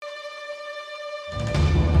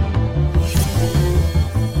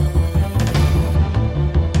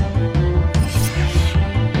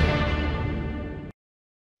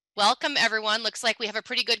welcome everyone. Looks like we have a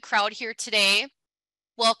pretty good crowd here today.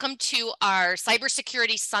 Welcome to our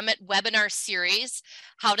Cybersecurity Summit webinar series,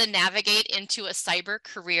 How to Navigate into a Cyber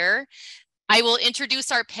Career. I will introduce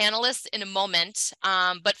our panelists in a moment,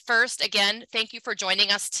 but first, again, thank you for joining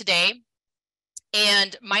us today.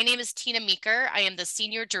 And my name is Tina Meeker. I am the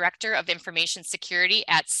Senior Director of Information Security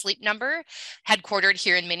at Sleep Number, headquartered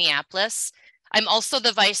here in Minneapolis. I'm also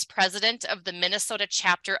the Vice President of the Minnesota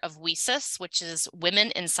chapter of WESIS, which is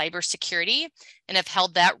Women in Cybersecurity, and have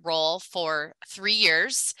held that role for 3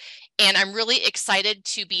 years. And I'm really excited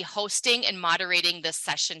to be hosting and moderating this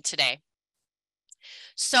session today.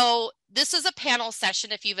 So this is a panel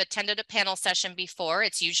session. If you've attended a panel session before,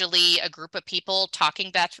 it's usually a group of people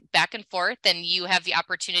talking back and forth, and you have the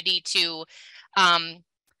opportunity to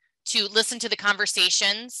listen to the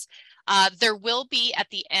conversations. There will be, at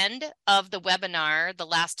the end of the webinar, the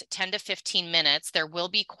last 10 to 15 minutes, there will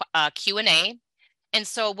be Q&A. And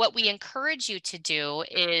so what we encourage you to do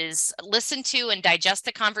is listen to and digest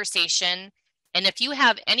the conversation. And if you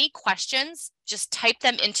have any questions, just type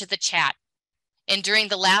them into the chat. And during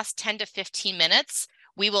the last 10 to 15 minutes,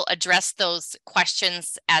 we will address those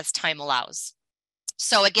questions as time allows.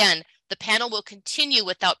 So again, the panel will continue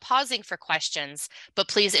without pausing for questions, but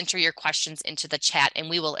please enter your questions into the chat and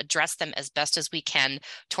we will address them as best as we can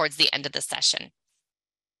towards the end of the session.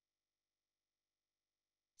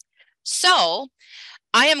 So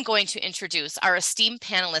I am going to introduce our esteemed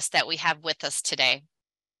panelists that we have with us today.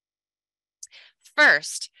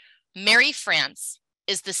 First, Mary France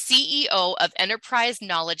is the CEO of Enterprise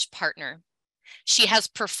Knowledge Partner. She has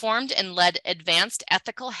performed and led advanced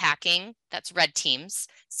ethical hacking, that's red teams,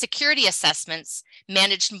 security assessments,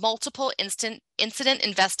 managed multiple incident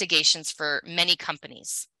investigations for many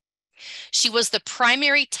companies. She was the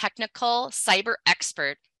primary technical cyber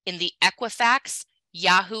expert in the Equifax,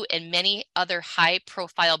 Yahoo, and many other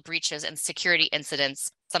high-profile breaches and security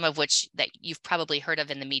incidents, some of which that you've probably heard of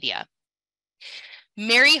in the media.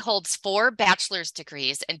 Mary holds 4 bachelor's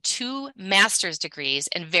degrees and 2 master's degrees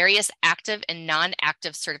in various active and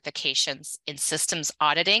non-active certifications in systems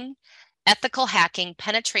auditing, ethical hacking,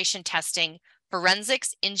 penetration testing,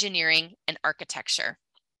 forensics, engineering, and architecture.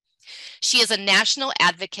 She is a national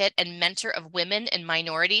advocate and mentor of women and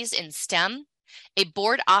minorities in STEM, a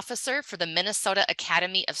board officer for the Minnesota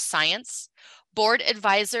Academy of Science, board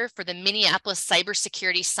advisor for the Minneapolis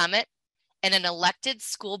Cybersecurity Summit, and an elected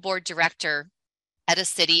school board director at a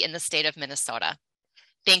city in the state of Minnesota.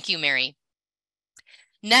 Thank you, Mary.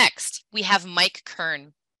 Next, we have Mike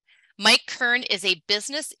Kern. Mike Kern is a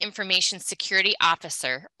Business Information Security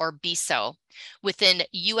Officer, or BISO, within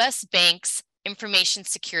U.S. Bank's Information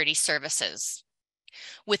Security Services.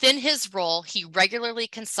 Within his role, he regularly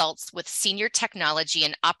consults with senior technology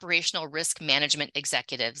and operational risk management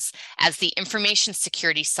executives as the information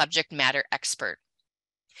security subject matter expert.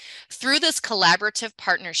 Through this collaborative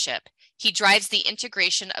partnership, he drives the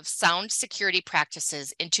integration of sound security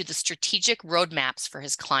practices into the strategic roadmaps for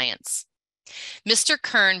his clients. Mr.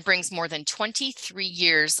 Kern brings more than 23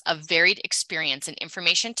 years of varied experience in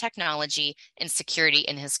information technology and security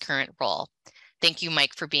in his current role. Thank you,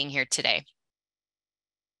 Mike, for being here today.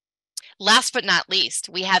 Last but not least,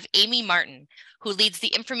 we have Amy Martin, who leads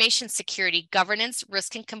the Information Security Governance,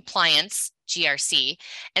 Risk and Compliance, GRC,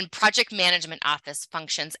 and Project Management Office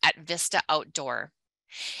functions at Vista Outdoor.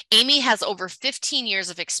 Amy has over 15 years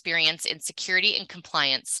of experience in security and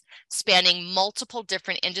compliance, spanning multiple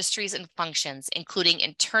different industries and functions, including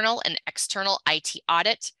internal and external IT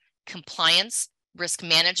audit, compliance, risk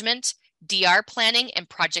management, DR planning, and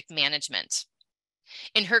project management.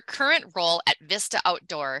 In her current role at Vista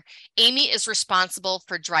Outdoor, Amy is responsible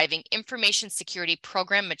for driving information security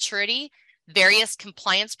program maturity, various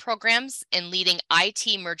compliance programs, and leading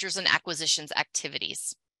IT mergers and acquisitions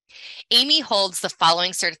activities. Amy holds the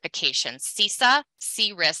following certifications: CISA,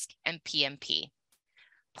 CRISC, and PMP.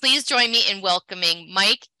 Please join me in welcoming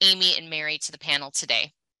Mike, Amy, and Mary to the panel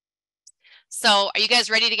today. So are you guys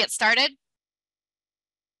ready to get started?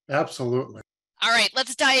 Absolutely. All right,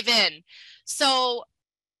 let's dive in. So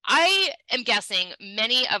I am guessing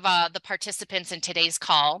many of the participants in today's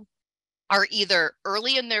call are either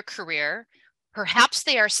early in their career, perhaps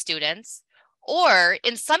they are students, or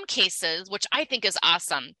in some cases, which I think is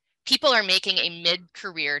awesome, people are making a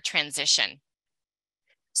mid-career transition.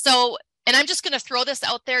 So, and I'm just going to throw this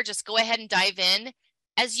out there, just go ahead and dive in.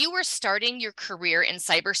 As you were starting your career in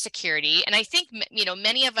cybersecurity, and I think,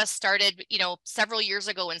 many of us started, several years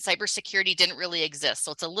ago when cybersecurity didn't really exist.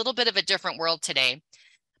 So it's a little bit of a different world today.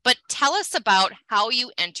 But tell us about how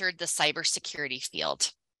you entered the cybersecurity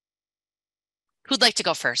field. Who'd like to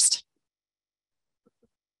go first?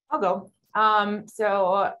 I'll go.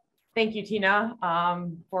 So Thank you, Tina,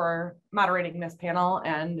 for moderating this panel,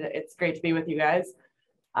 and it's great to be with you guys.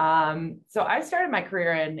 So I started my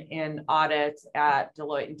career in audit at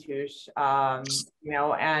Deloitte and Touche,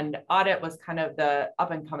 and audit was kind of the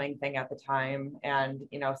up and coming thing at the time, and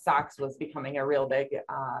SOX was becoming a real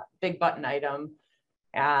big button item.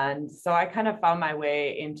 And so I kind of found my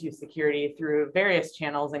way into security through various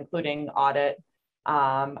channels, including audit.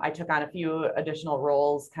 I took on a few additional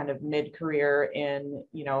roles kind of mid-career in,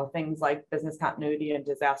 things like business continuity and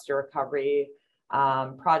disaster recovery,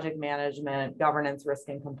 project management, governance, risk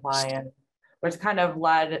and compliance, which kind of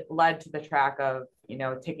led to the track of,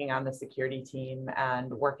 taking on the security team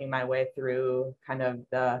and working my way through kind of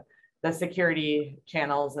the security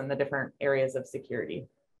channels and the different areas of security.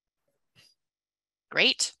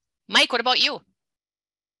 Great. Mike, what about you?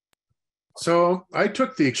 So I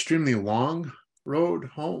took the extremely long road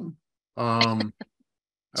home. I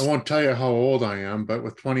won't tell you how old I am, but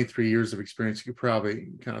with 23 years of experience, you could probably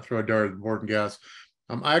kind of throw a dart at the board and guess.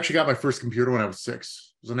 I actually got my first computer when I was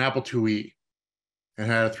 6. It was an Apple IIe. It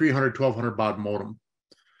had a 300, 1200 baud modem.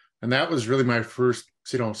 And that was really my first,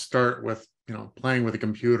 start with, playing with a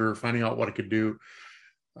computer, finding out what it could do.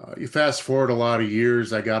 You fast forward a lot of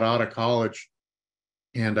years, I got out of college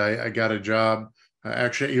and I got a job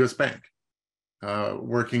actually at US Bank,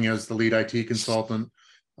 working as the lead IT consultant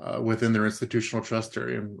within their institutional trust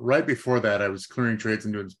area. And right before that, I was clearing trades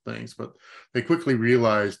and doing things, but they quickly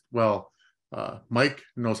realized, well, Mike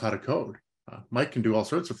knows how to code. Mike can do all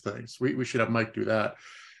sorts of things. We should have Mike do that.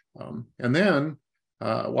 And then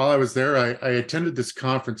while I was there, I attended this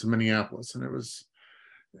conference in Minneapolis, and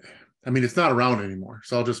it's not around anymore.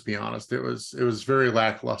 So I'll just be honest. It was very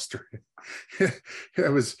lackluster.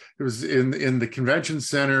 it was in the convention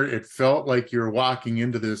center. It felt like you're walking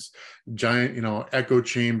into this giant, echo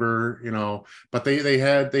chamber, but they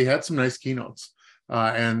had some nice keynotes.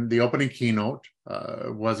 And the opening keynote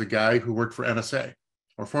was a guy who worked for NSA,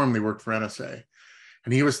 or formerly worked for NSA.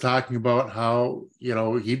 And he was talking about how,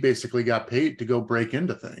 he basically got paid to go break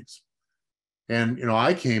into things. And,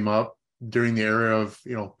 I came up during the era of,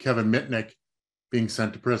 Kevin Mitnick being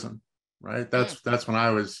sent to prison, right? That's when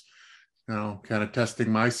I was, kind of testing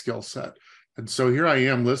my skill set. And so here I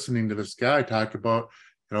am listening to this guy talk about,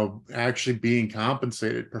 actually being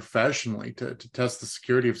compensated professionally to test the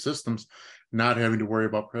security of systems, not having to worry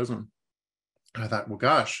about prison. And I thought, well,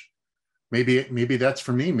 gosh, maybe that's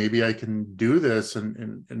for me. Maybe I can do this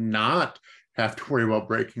and not have to worry about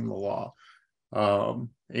breaking the law.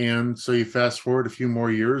 And so you fast forward a few more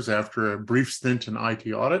years after a brief stint in IT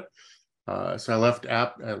audit. So I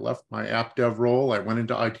left my app dev role. I went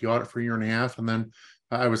into IT audit for a year and a half, and then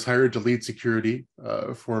I was hired to lead security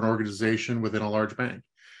for an organization within a large bank.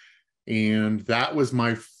 And that was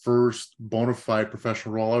my first bona fide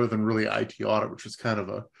professional role, other than really IT audit, which was kind of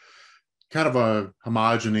a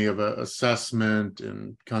homogeny of a assessment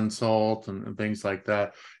and consult and things like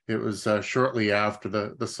that. It was shortly after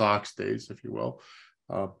the SOX days, if you will.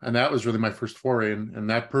 And that was really my first foray. And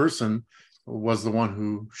that person was the one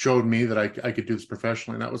who showed me that I could do this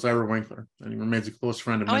professionally. And that was Ira Winkler. And he remains a close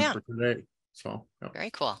friend of mine for today. So, yeah. Very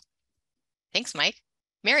cool. Thanks, Mike.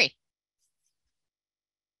 Mary.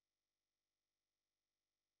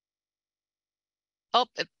 Oh,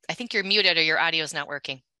 I think you're muted or your audio is not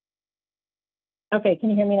working. Okay, can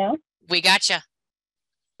you hear me now? We gotcha.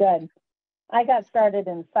 Good. I got started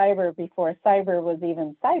in cyber before cyber was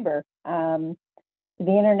even cyber.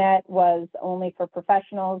 The internet was only for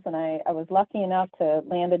professionals, and I was lucky enough to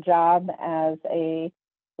land a job as a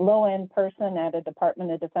low-end person at a Department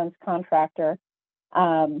of Defense contractor.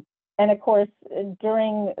 And of course,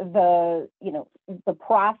 during the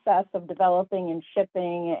process of developing and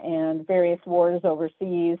shipping and various wars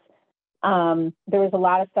overseas, there was a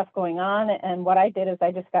lot of stuff going on. And what I did is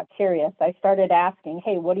I just got curious. I started asking,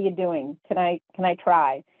 hey, what are you doing? Can I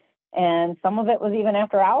try? And some of it was even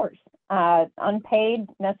after hours, unpaid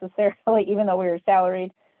necessarily, even though we were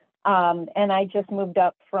salaried. And I just moved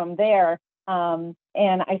up from there. And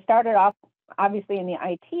I started off obviously in the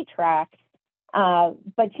IT track.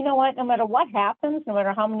 But you know what, no matter what happens, no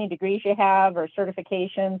matter how many degrees you have or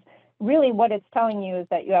certifications, really what it's telling you is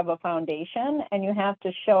that you have a foundation, and you have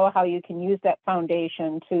to show how you can use that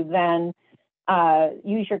foundation to then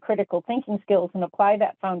use your critical thinking skills and apply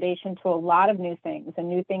that foundation to a lot of new things, and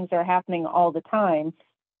new things are happening all the time.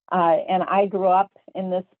 And I grew up in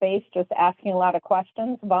this space just asking a lot of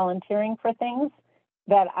questions, volunteering for things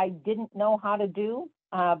that I didn't know how to do,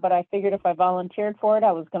 but I figured if I volunteered for it,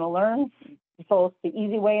 I was going to learn, both the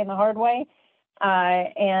easy way and the hard way.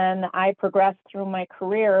 And I progressed through my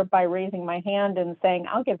career by raising my hand and saying,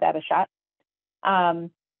 I'll give that a shot.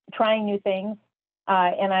 Trying new things,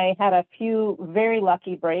 And I had a few very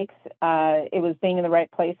lucky breaks. It was being in the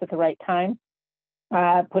right place at the right time,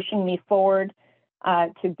 pushing me forward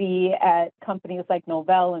to be at companies like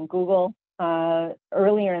Novell and Google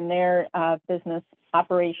earlier in their business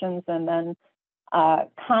operations, and then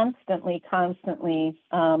constantly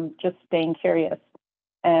just staying curious.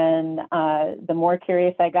 And the more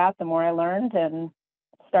curious I got, the more I learned, and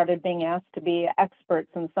started being asked to be experts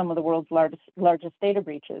in some of the world's largest data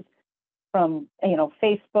breaches, from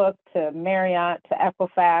Facebook to Marriott to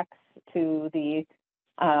Equifax to the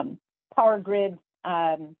power grid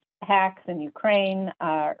hacks in Ukraine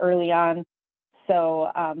early on.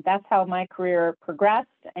 So that's how my career progressed,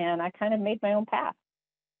 and I kind of made my own path.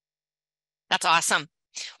 That's awesome.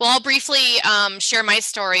 Well, I'll briefly share my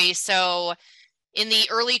story. So in the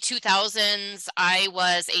early 2000s, I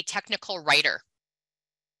was a technical writer.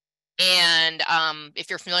 And if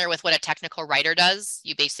you're familiar with what a technical writer does,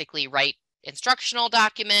 you basically write instructional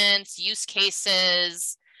documents, use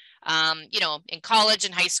cases. In college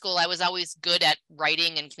and high school, I was always good at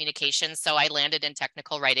writing and communication. So I landed in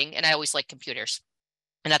technical writing, and I always liked computers.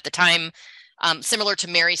 And at the time, similar to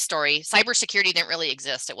Mary's story, cybersecurity didn't really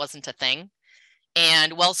exist. It wasn't a thing.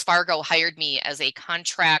 And Wells Fargo hired me as a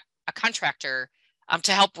contractor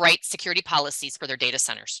to help write security policies for their data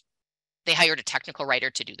centers. They hired a technical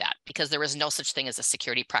writer to do that because there was no such thing as a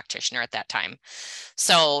security practitioner at that time.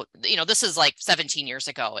 So, this is like 17 years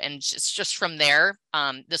ago. And just from there,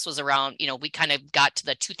 this was around, we kind of got to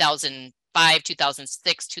the 2005,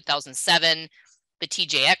 2006, 2007. The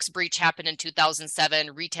TJX breach happened in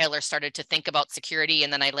 2007. Retailers started to think about security.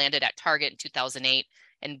 And then I landed at Target in 2008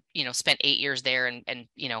 and, spent 8 years there. And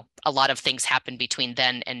a lot of things happened between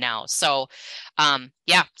then and now. So,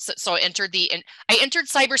 so I entered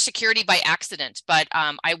cybersecurity by accident, but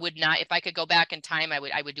I would not, if I could go back in time,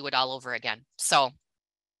 I would do it all over again. So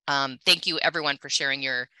thank you everyone for sharing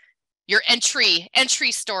your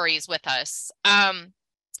entry stories with us.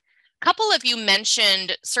 Couple of you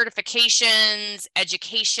mentioned certifications,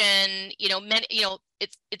 education,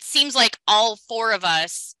 it seems like all four of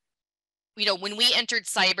us, when we entered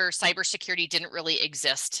cybersecurity didn't really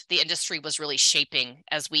exist. The industry was really shaping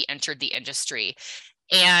as we entered the industry.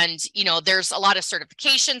 And, there's a lot of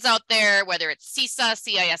certifications out there, whether it's CISA,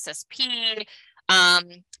 CISSP,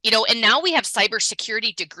 and now we have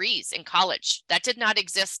cybersecurity degrees in college. That did not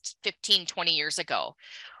exist 15, 20 years ago.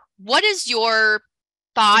 What is your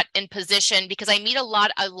thought and position? Because I meet a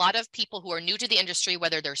lot of people who are new to the industry,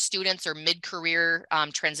 whether they're students or mid-career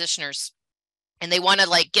transitioners, and they want to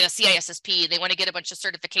get a CISSP, they want to get a bunch of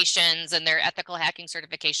certifications and their ethical hacking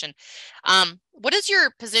certification. What is your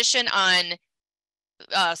position on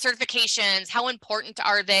certifications? How important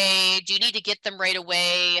are they? Do you need to get them right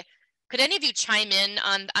away? Could any of you chime in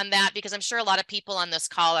on that? Because I'm sure a lot of people on this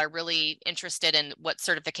call are really interested in what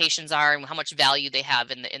certifications are and how much value they have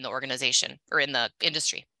in the organization or in the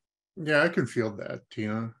industry. Yeah, I can field that,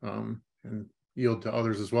 Tina, and yield to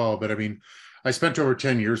others as well. But I mean, I spent over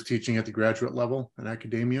 10 years teaching at the graduate level in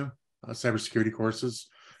academia, cybersecurity courses,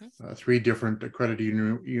 3 different accredited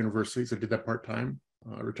universities. I did that part-time,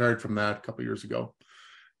 retired from that a couple of years ago.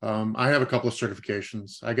 I have a couple of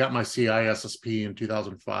certifications. I got my CISSP in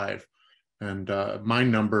 2005, and my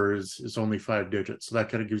number is only 5 digits. So that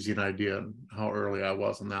kind of gives you an idea of how early I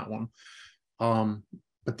was on that one.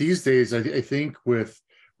 But these days, I think with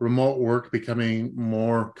remote work becoming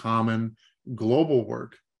more common, global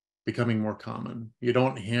work becoming more common, you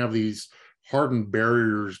don't have these hardened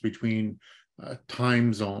barriers between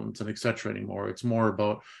time zones and et cetera anymore. It's more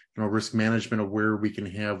about risk management of where we can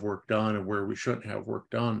have work done and where we shouldn't have work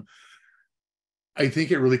done. I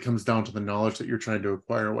think it really comes down to the knowledge that you're trying to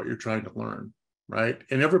acquire, what you're trying to learn, right?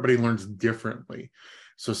 And everybody learns differently.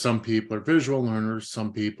 So some people are visual learners,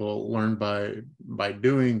 some people learn by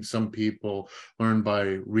doing, some people learn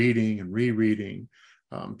by reading and rereading.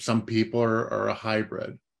 Some people are a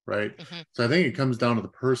hybrid, right? So I think it comes down to the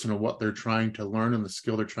person and what they're trying to learn and the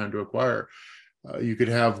skill they're trying to acquire. You could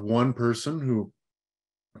have one person who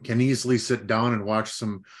can easily sit down and watch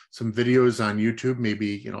some videos on YouTube,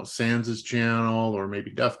 maybe Sands's channel or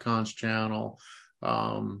maybe DEF CON's channel,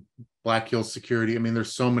 Black Hills Security. I mean,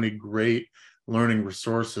 there's so many great learning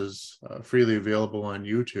resources freely available on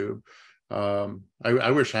YouTube.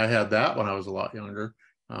 I wish I had that when I was a lot younger.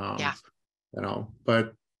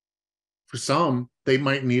 But for some, they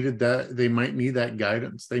might need that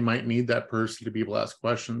guidance. They might need that person to be able to ask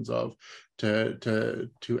questions of,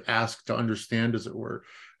 to ask, to understand, as it were.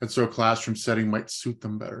 And so a classroom setting might suit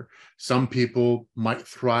them better. Some people might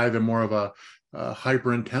thrive in more of a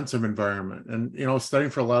hyper-intensive environment. And, studying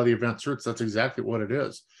for a lot of the advanced certs, that's exactly what it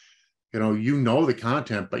is. you know the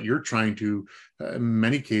content, but you're trying to, in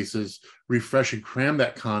many cases, refresh and cram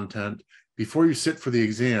that content before you sit for the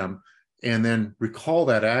exam, and then recall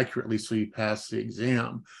that accurately so you pass the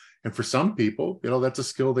exam. And for some people, that's a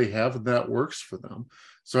skill they have and that works for them.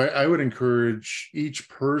 So I would encourage each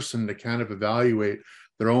person to kind of evaluate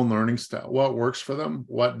their own learning style, what works for them,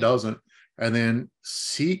 what doesn't, and then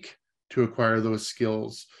seek to acquire those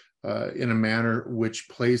skills in a manner which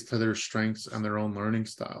plays to their strengths and their own learning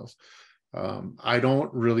styles. I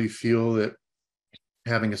don't really feel that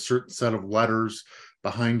having a certain set of letters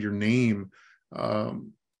behind your name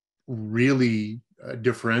really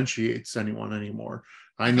differentiates anyone anymore.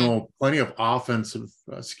 I know plenty of offensive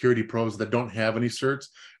security pros that don't have any certs,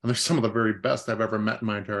 and they're some of the very best I've ever met in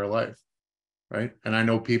my entire life, right? And I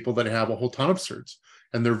know people that have a whole ton of certs,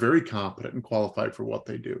 and they're very competent and qualified for what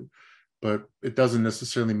they do. But it doesn't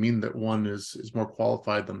necessarily mean that one is more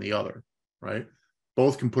qualified than the other, right?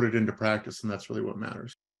 Both can put it into practice, and that's really what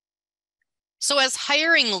matters. So as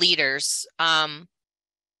hiring leaders,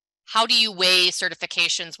 how do you weigh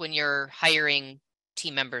certifications when you're hiring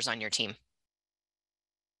team members on your team?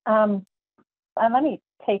 And let me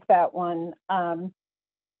take that one.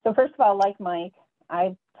 So first of all, like Mike,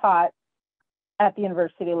 I've taught at the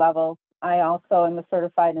university level. I also am a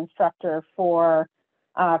certified instructor for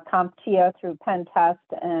CompTIA through Penn Test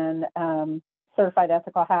and certified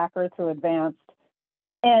ethical hacker through advanced.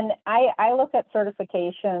 And I look at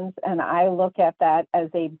certifications and I look at that as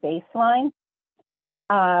a baseline.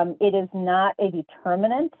 It is not a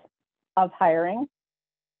determinant of hiring,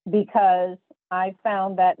 because I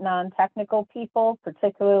found that non-technical people,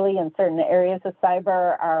 particularly in certain areas of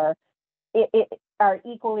cyber, are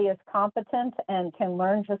equally as competent and can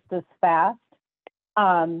learn just as fast.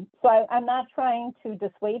 So I'm not trying to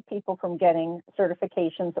dissuade people from getting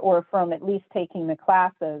certifications or from at least taking the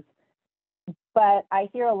classes. But I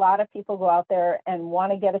hear a lot of people go out there and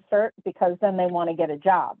want to get a cert because then they want to get a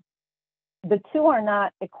job. The two are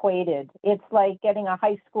not equated. It's like getting a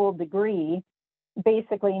high school degree,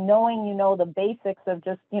 basically knowing the basics of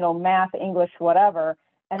just, math, English, whatever,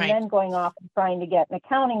 and Right. then going off and trying to get an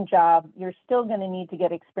accounting job. You're still going to need to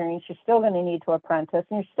get experience. You're still going to need to apprentice,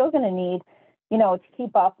 and you're still going to need, to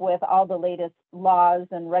keep up with all the latest laws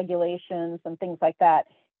and regulations and things like that.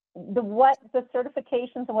 What the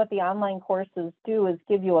certifications and what the online courses do is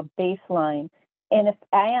give you a baseline. And if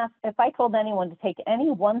I told anyone to take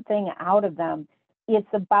any one thing out of them, it's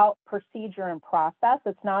about procedure and process.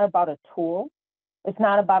 It's not about a tool. It's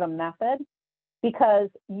not about a method, because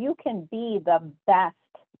you can be the best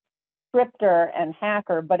scripter and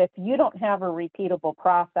hacker, but if you don't have a repeatable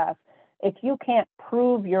process, if you can't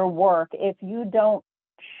prove your work, if you don't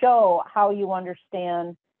show how you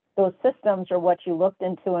understand those systems or what you looked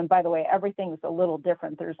into, and by the way, everything's a little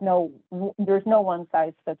different. There's no one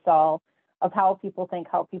size fits all of how people think,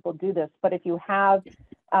 how people do this. But if you have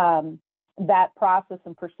that process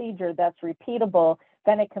and procedure that's repeatable,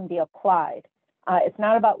 then it can be applied. It's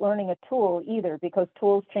not about learning a tool either, because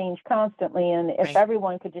tools change constantly. And if Right.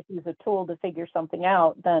 everyone could just use a tool to figure something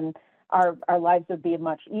out, then our lives would be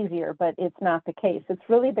much easier. But it's not the case. It's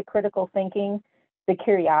really the critical thinking, the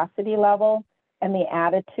curiosity level, and the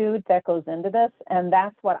attitude that goes into this. And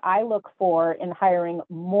that's what I look for in hiring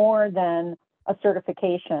more than a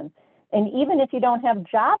certification. And even if you don't have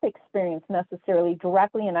job experience necessarily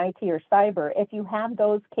directly in IT or cyber, if you have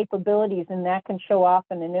those capabilities and that can show off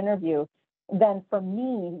in an interview, then for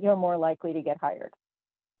me, you're more likely to get hired.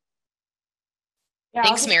 Yeah,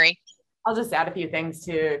 Thanks, Mary. I'll just add a few things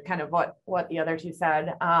to kind of what the other two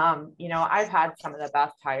said. I've had some of the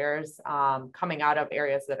best hires coming out of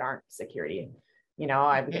areas that aren't security.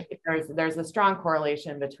 There's a strong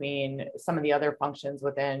correlation between some of the other functions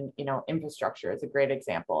within, infrastructure is a great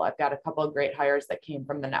example. I've got a couple of great hires that came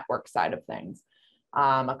from the network side of things.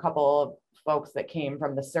 A couple of folks that came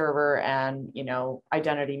from the server and,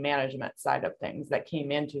 identity management side of things that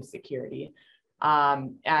came into security,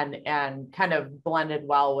 and kind of blended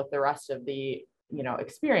well with the rest of the,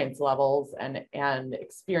 experience levels and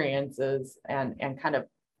experiences and kind of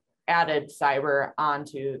added cyber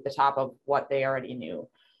onto the top of what they already knew.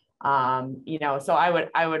 So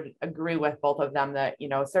I would agree with both of them that,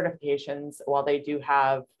 certifications, while they do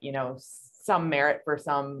have, some merit for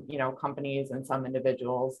some, companies and some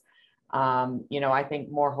individuals, I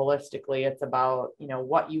think more holistically, it's about,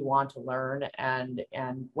 what you want to learn and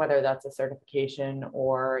whether that's a certification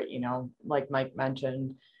or, like Mike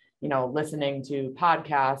mentioned, listening to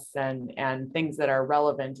podcasts and things that are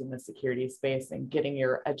relevant in the security space and getting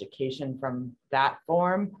your education from that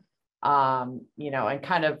form. And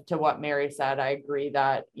kind of to what Mary said, I agree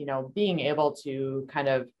that, being able to kind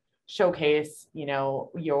of showcase, you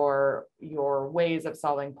know, your ways of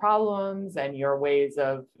solving problems and your ways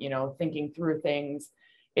of, you know, thinking through things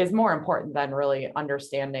is more important than really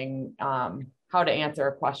understanding how to answer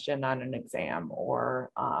a question on an exam,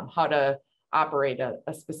 or how to operate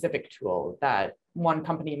a specific tool that one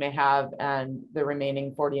company may have and the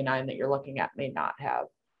remaining 49 that you're looking at may not have.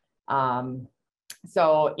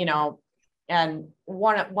 So, you know, and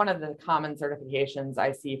one of the common certifications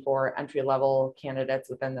I see for entry-level candidates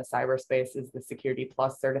within the cyberspace is the Security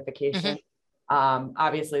Plus certification.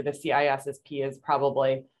 Obviously, the CISSP is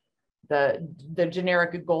probably the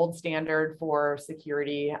generic gold standard for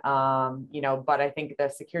security, you know, but I think the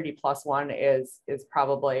Security Plus one is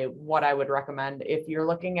probably what I would recommend if you're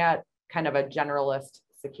looking at kind of a generalist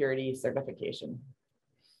security certification.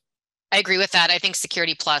 I agree with that. I think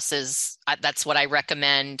Security Plus is, that's what I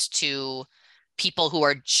recommend to people who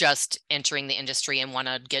are just entering the industry and want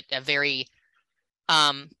to get a very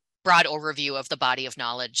broad overview of the body of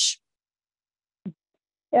knowledge.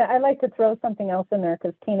 Yeah, I'd like to throw something else in there,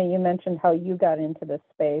 because Tina, you mentioned how you got into this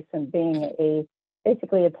space and being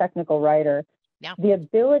basically a technical writer. Yeah. The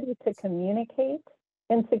ability to communicate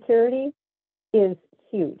in security is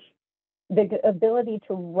huge. The ability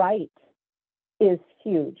to write is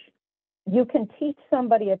huge. You can teach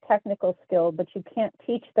somebody a technical skill, but you can't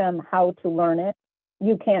teach them how to learn it.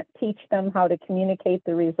 You can't teach them how to communicate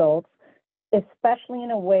the results, especially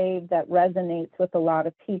in a way that resonates with a lot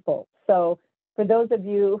of people. So for those of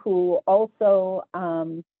you who also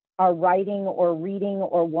are writing or reading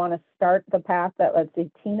or want to start the path that, let's say,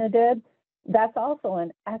 Tina did, that's also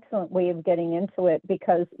an excellent way of getting into it,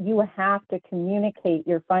 because you have to communicate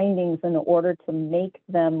your findings in order to make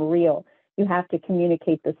them real. You have to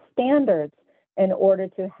communicate the standards in order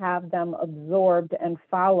to have them absorbed and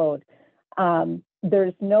followed.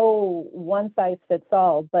 There's no one size fits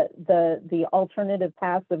all, but the alternative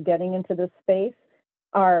paths of getting into this space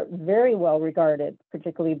are very well regarded,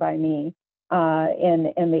 particularly by me,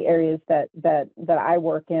 in the areas that I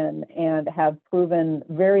work in, and have proven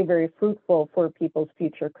very, very fruitful for people's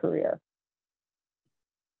future career.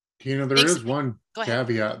 Tina, there Thanks. is one Go ahead.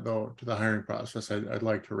 caveat, though, to the hiring process I'd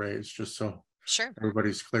like to raise, just so Sure.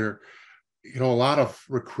 everybody's clear. You know, a lot of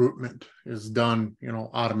recruitment is done, you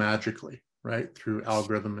know, automatically, right, through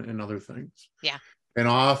algorithm and other things. Yeah. And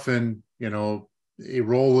often, you know, a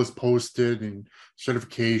role is posted and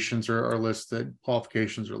certifications are listed,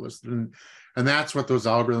 qualifications are listed, and that's what those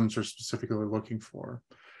algorithms are specifically looking for.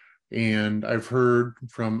 And I've heard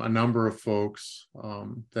from a number of folks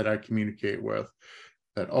that I communicate with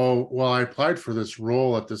that, oh, well, I applied for this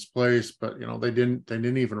role at this place, but, you know, they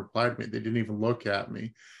didn't even reply to me. They didn't even look at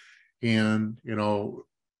me. And, you know,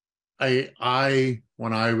 I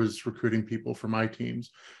when I was recruiting people for my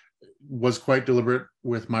teams, was quite deliberate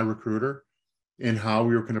with my recruiter in how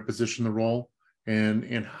we were going to position the role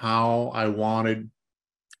and how I wanted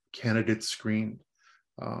candidates screened.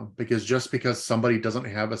 Because just because somebody doesn't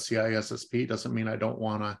have a CISSP doesn't mean I don't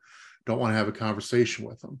want to have a conversation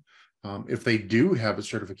with them. If they do have a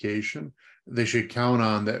certification, they should count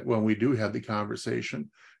on that when we do have the conversation.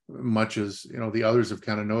 Much as, you know, the others have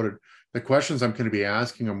kind of noted, the questions I'm going to be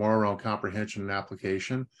asking are more around comprehension and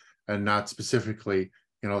application, and not specifically,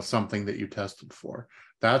 you know, something that you tested for.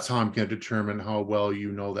 That's how I'm going to determine how well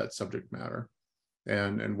you know that subject matter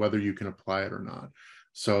and whether you can apply it or not.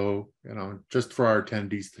 So, you know, just for our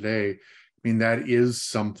attendees today, I mean, that is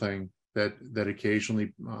something that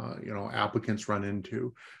occasionally, you know, applicants run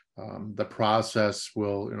into. The process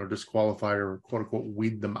will, you know, disqualify or quote unquote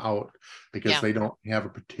weed them out because they don't have a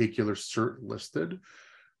particular cert listed.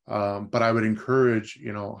 But I would encourage,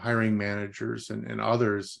 you know, hiring managers and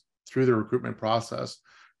others through the recruitment process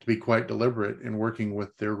to be quite deliberate in working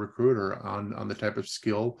with their recruiter on the type of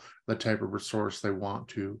skill, the type of resource they want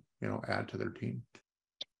to, you know, add to their team.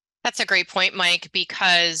 That's a great point, Mike,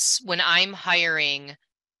 because when I'm hiring,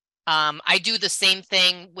 I do the same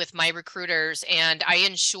thing with my recruiters, and I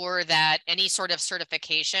ensure that any sort of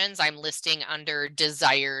certifications I'm listing under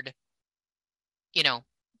desired, you know,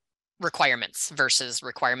 requirements versus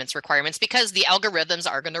requirements, because the algorithms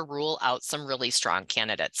are going to rule out some really strong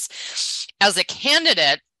candidates. As a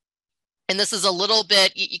candidate, and this is a little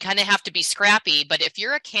bit, you kind of have to be scrappy, but if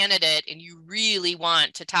you're a candidate and you really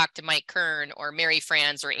want to talk to Mike Kern or Mary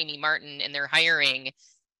Franz or Amy Martin and they're hiring,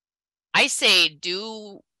 I say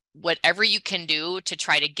do whatever you can do to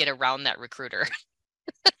try to get around that recruiter.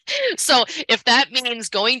 So if that means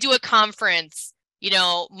going to a conference, you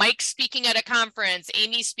know, Mike's speaking at a conference,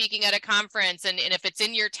 Amy's speaking at a conference, and if it's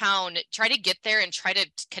in your town, try to get there and try to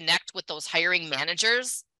connect with those hiring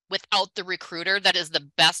managers without the recruiter, that is the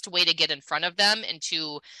best way to get in front of them and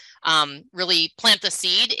to really plant the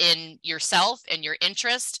seed in yourself and your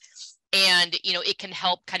interest. And, you know, it can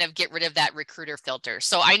help kind of get rid of that recruiter filter.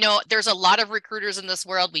 So I know there's a lot of recruiters in this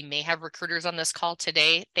world. We may have recruiters on this call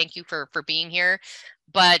today. Thank you for being here.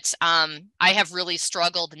 But I have really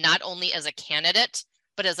struggled not only as a candidate,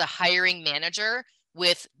 but as a hiring manager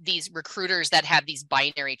with these recruiters that have these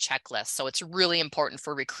binary checklists. So it's really important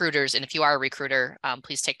for recruiters. And if you are a recruiter,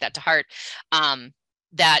 please take that to heart.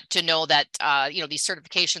 That to know that, you know, these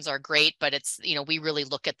certifications are great, but it's, you know, we really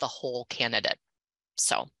look at the whole candidate.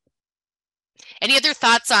 So any other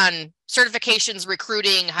thoughts on certifications,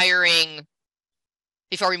 recruiting, hiring,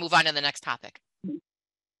 before we move on to the next topic?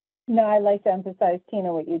 No, I'd like to emphasize,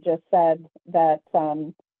 Tina, what you just said, that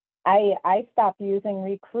I stopped using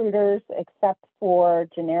recruiters except for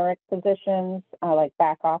generic positions, like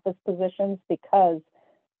back office positions, because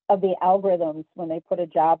of the algorithms when they put a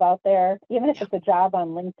job out there, even if it's a job on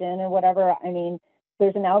LinkedIn or whatever. I mean,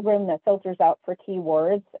 there's an algorithm that filters out for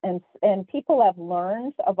keywords, and people have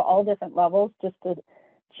learned of all different levels just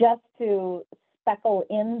to speckle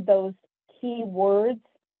in those keywords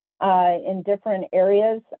in different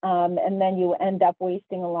areas, and then you end up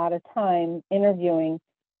wasting a lot of time interviewing.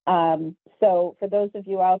 So for those of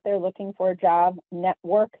you out there looking for a job,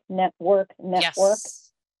 network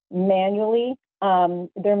Yes. manually.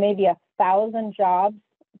 There may be 1,000 jobs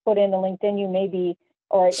put into LinkedIn. You may be,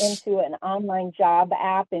 or into an online job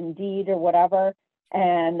app, Indeed or whatever.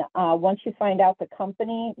 And once you find out the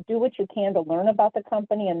company, do what you can to learn about the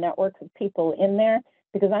company and network with people in there,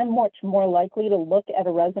 because I'm much more likely to look at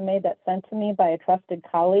a resume that's sent to me by a trusted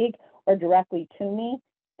colleague or directly to me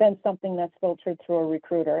than something that's filtered through a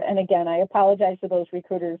recruiter. And again, I apologize to those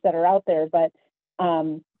recruiters that are out there, but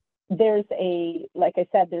there's like I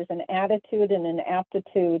said, there's an attitude and an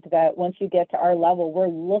aptitude that once you get to our level, we're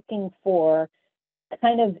looking for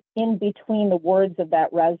kind of in between the words of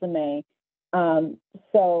that resume.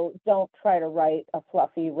 So don't try to write a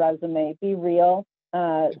fluffy resume. Be real.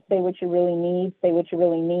 Say what you really need. Say what you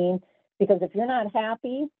really mean. Because if you're not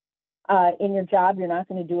happy in your job, you're not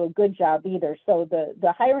going to do a good job either. So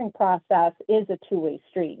the hiring process is a two-way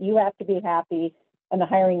street. You have to be happy, and the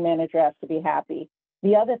hiring manager has to be happy.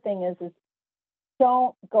 The other thing is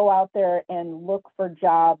don't go out there and look for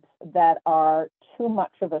jobs that are too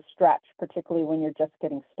much of a stretch, particularly when you're just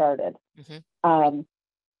getting started. Mm-hmm.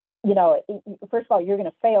 You know, first of all, you're going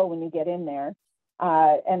to fail when you get in there.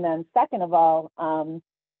 And then second of all,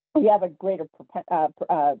 you have a greater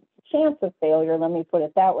chance of failure, let me put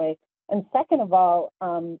it that way. And second of all,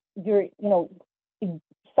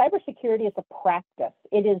 cybersecurity is a practice.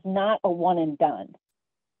 It is not a one and done.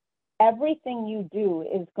 Everything you do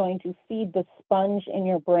is going to feed the sponge in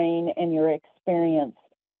your brain and your experience.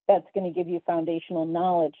 That's going to give you foundational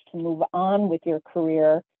knowledge to move on with your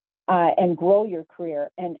career and grow your career.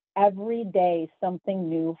 And every day something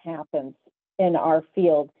new happens in our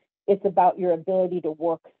field. It's about your ability to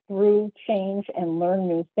work through change and learn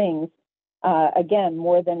new things. Again,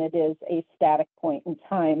 more than it is a static point in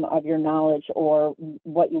time of your knowledge or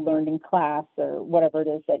what you learned in class or whatever it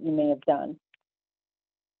is that you may have done.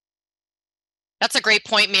 That's a great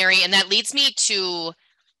point, Mary. And that leads me to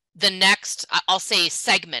the next, I'll say,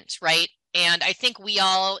 segment, right? And I think we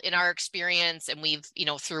all, in our experience, and we've, you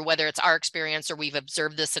know, through whether it's our experience or we've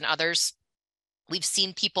observed this in others, we've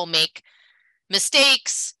seen people make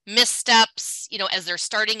mistakes, missteps, you know, as they're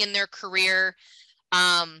starting in their career.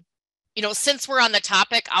 You know, since we're on the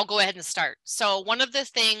topic, I'll go ahead and start. So one of the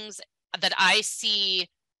things that I see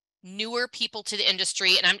newer people to the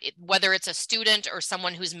industry, and whether it's a student or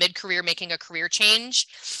someone who's mid-career making a career change,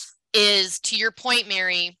 is, to your point,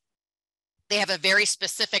 Mary, they have a very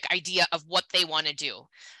specific idea of what they want to do.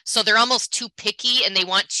 So they're almost too picky and they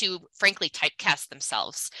want to, frankly, typecast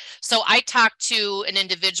themselves. So I talked to an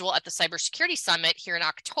individual at the Cybersecurity Summit here in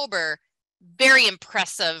October, very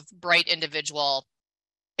impressive, bright individual.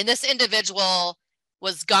 And this individual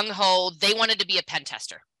was gung-ho. They wanted to be a pen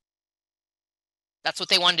tester. That's what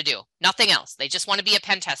they wanted to do. Nothing else. They just want to be a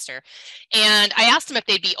pen tester. And I asked them if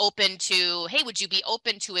they'd be open to, hey, would you be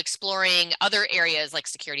open to exploring other areas like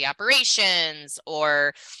security operations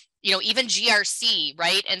or, you know, even GRC,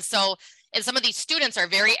 right? And so, and some of these students are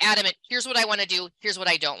very adamant, here's what I want to do, here's what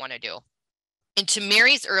I don't want to do. And to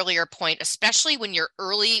Mary's earlier point, especially when you're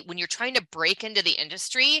early, when you're trying to break into the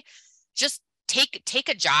industry, just take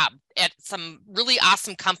a job at some really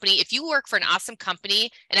awesome company. If you work for an awesome company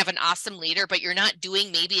and have an awesome leader, but you're not doing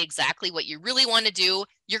maybe exactly what you really want to do,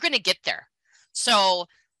 you're going to get there. So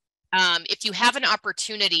if you have an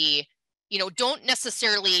opportunity, you know, don't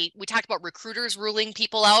necessarily, we talked about recruiters ruling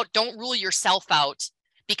people out. Don't rule yourself out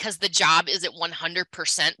because the job isn't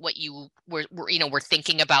 100% what you were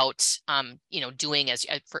thinking about, doing as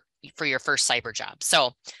for your first cyber job.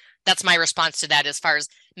 So that's my response to that. As far as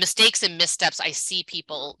mistakes and missteps I see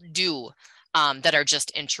people do that are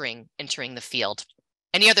just entering the field.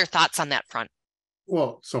 Any other thoughts on that front?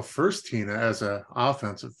 Well, so first, Tina, as an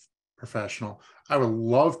offensive professional, I would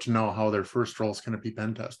love to know how their first role is going to be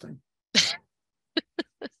pen testing.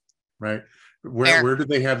 Right? Where do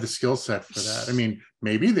they have the skill set for that? I mean,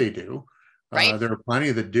 maybe they do. Right. There are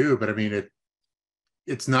plenty that do, but I mean,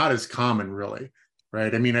 it's not as common, really.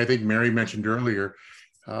 Right? I mean, I think Mary mentioned earlier,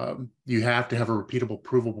 you have to have a repeatable,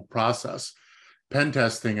 provable process. Pen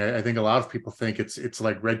testing, I think a lot of people think it's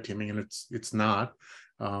like red teaming, and it's not.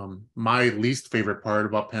 My least favorite part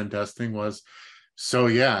about pen testing was, so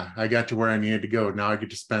yeah, I got to where I needed to go. Now I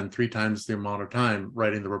get to spend 3 times the amount of time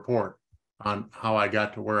writing the report on how I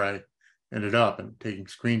got to where I ended up, and taking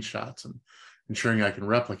screenshots and ensuring I can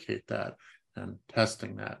replicate that and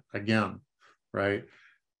testing that again, right?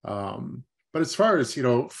 But as far as,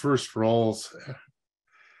 first roles,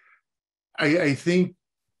 I think,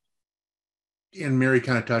 and Mary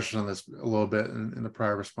kind of touched on this a little bit in the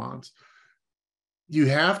prior response, you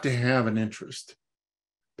have to have an interest,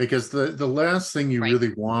 because the last thing you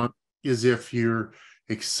really want is, if you're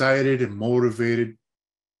excited and motivated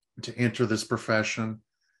to enter this profession,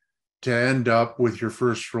 to end up with your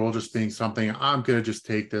first role just being something, I'm going to just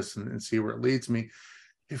take this and see where it leads me.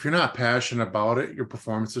 If you're not passionate about it, your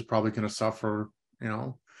performance is probably going to suffer,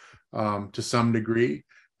 to some degree.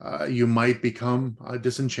 You might become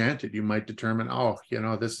disenchanted. You might determine,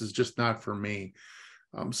 this is just not for me.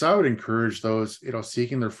 So I would encourage those,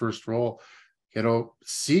 seeking their first role,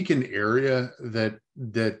 seek an area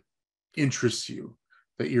that interests you,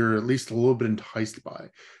 that you're at least a little bit enticed by.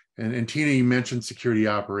 And Tina, you mentioned security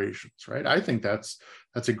operations, right? I think that's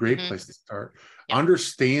a great place to start. Yep.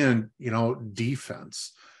 Understand,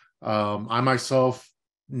 defense. I myself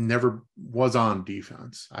never was on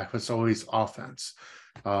defense. I was always offense.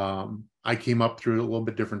 I came up through it a little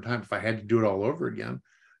bit different time. If I had to do it all over again,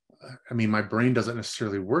 I mean, my brain doesn't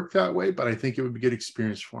necessarily work that way, but I think it would be good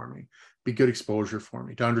experience for me, be good exposure for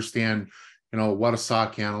me to understand, what a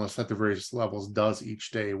SOC analyst at the various levels does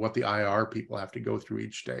each day, what the IR people have to go through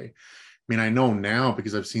each day. I mean, I know now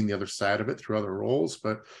because I've seen the other side of it through other roles,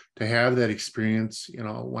 but to have that experience,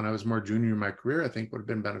 when I was more junior in my career, I think would have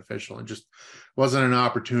been beneficial, and just wasn't an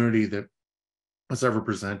opportunity that was ever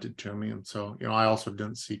presented to me. And so, I also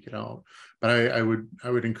didn't seek it out. But I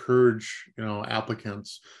would encourage,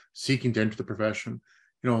 applicants seeking to enter the profession,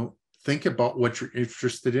 think about what you're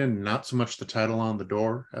interested in, not so much the title on the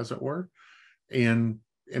door, as it were, and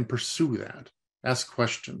pursue that. Ask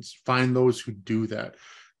questions, find those who do that.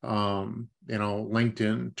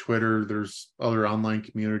 LinkedIn, Twitter, there's other online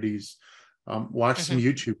communities. Watch some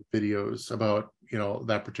YouTube videos about,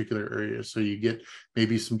 that particular area, so you get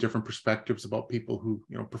maybe some different perspectives about people who,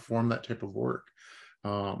 perform that type of work.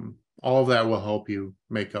 All of that will help you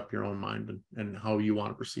make up your own mind and how you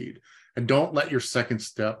want to proceed. And don't let your second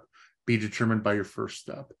step be determined by your first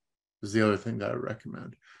step, is the other thing that I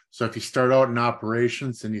recommend. So if you start out in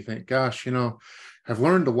operations and you think, gosh, I've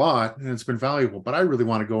learned a lot and it's been valuable, but I really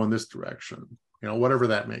want to go in this direction, whatever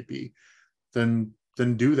that may be, then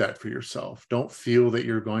do that for yourself. Don't feel that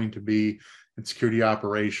you're going to be in security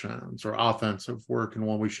operations or offensive work in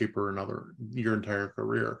one way, shape, or another your entire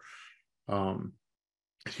career.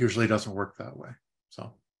 It usually doesn't work that way.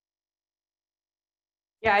 So,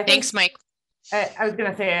 yeah, thanks, Mike. I was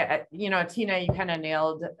going to say, Tina, you kind of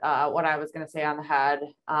nailed what I was going to say on the head,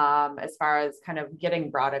 as far as kind of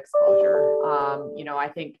getting broad exposure. I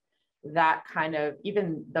think that kind of,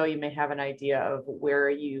 even though you may have an idea of where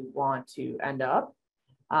you want to end up,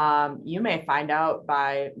 you may find out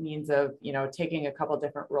by means of, taking a couple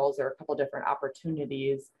different roles or a couple different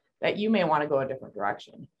opportunities that you may want to go a different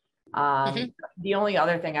direction. The only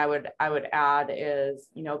other thing I would add is,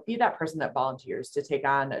 be that person that volunteers to take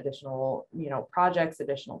on additional, projects,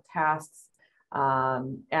 additional tasks,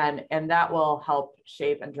 and that will help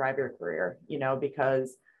shape and drive your career,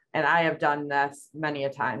 because, and I have done this many a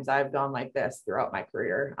times. I've gone like this throughout my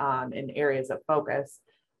career, in areas of focus.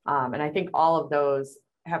 And I think all of those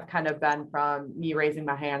have kind of been from me raising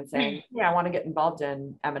my hand saying, yeah, I want to get involved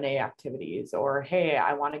in M&A activities, or, hey,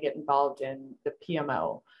 I want to get involved in the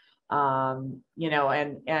PMO. And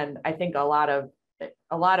I think a lot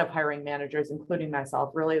of hiring managers, including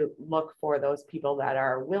myself, really look for those people that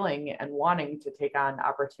are willing and wanting to take on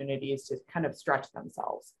opportunities to kind of stretch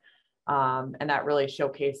themselves. And that really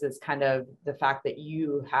showcases kind of the fact that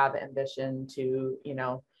you have ambition to,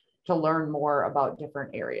 to learn more about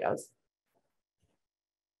different areas.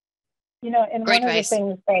 And Great one of the advice.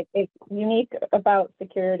 things that is unique about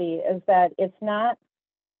security is that it's not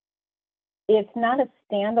a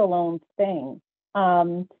standalone thing.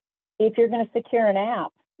 If you're going to secure an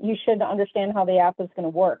app, you should understand how the app is going to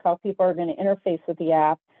work, how people are going to interface with the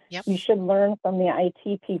app. Yep. You should learn from the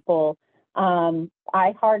IT people.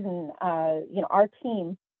 I harden, our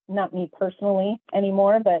team, not me personally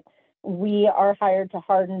anymore, but we are hired to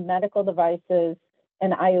harden medical devices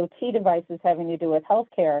and IoT devices having to do with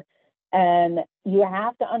healthcare. And you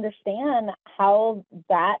have to understand how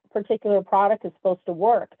that particular product is supposed to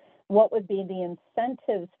work. What would be the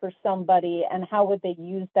incentives for somebody, and how would they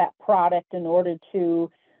use that product in order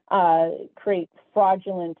to create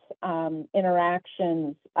fraudulent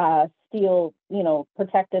interactions, steal,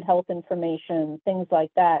 protected health information, things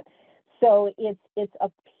like that. So it's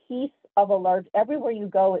a piece of a large, everywhere you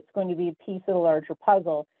go, it's going to be a piece of a larger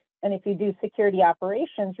puzzle. And if you do security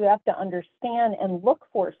operations, you have to understand and look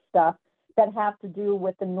for stuff that have to do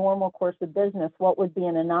with the normal course of business. What would be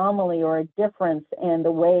an anomaly or a difference in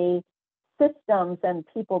the way systems and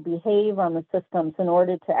people behave on the systems, in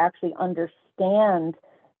order to actually understand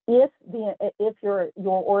if your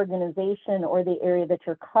organization or the area that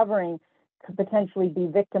you're covering could potentially be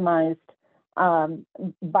victimized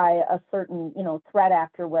by a certain threat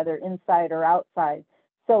actor, whether inside or outside.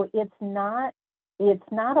 So it's not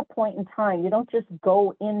a point in time. You don't just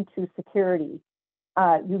go into security.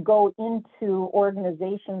 You go into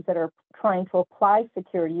organizations that are trying to apply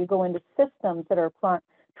security. You go into systems that are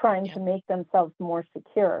trying to make themselves more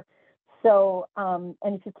secure. So, and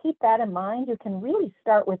if you keep that in mind, you can really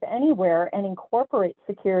start with anywhere and incorporate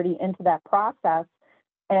security into that process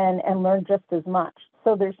and learn just as much.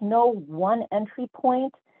 So there's no one entry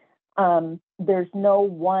point. There's no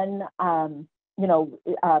one,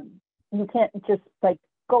 you can't just like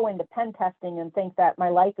go into pen testing and think that my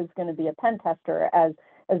life is going to be a pen tester, as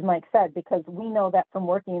Mike said, because we know that from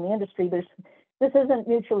working in the industry, this isn't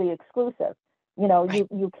mutually exclusive. Right.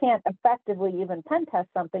 You can't effectively even pen test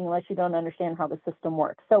something unless you don't understand how the system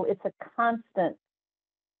works. So it's a constant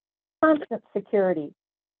security.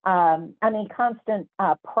 Constant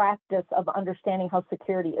practice of understanding how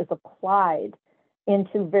security is applied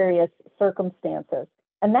into various circumstances.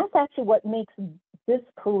 And that's actually what makes this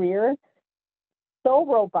career so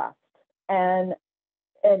robust and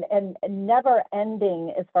never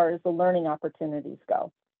ending as far as the learning opportunities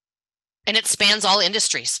go. And it spans all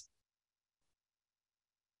industries.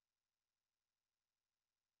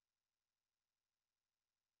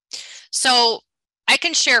 So I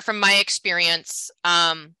can share from my experience,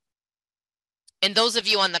 and those of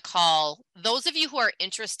you on the call, those of you who are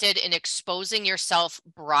interested in exposing yourself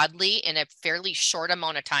broadly in a fairly short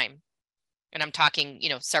amount of time, and I'm talking,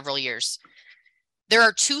 several years, there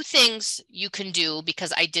are two things you can do,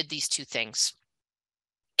 because I did these two things.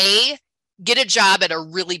 A, get a job at a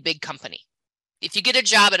really big company. If you get a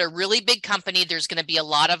job at a really big company, there's going to be a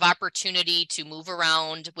lot of opportunity to move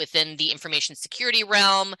around within the information security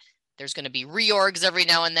realm. There's going to be reorgs every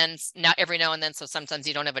now and then, not every now and then. So sometimes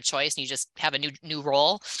you don't have a choice and you just have a new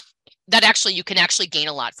role. You can actually gain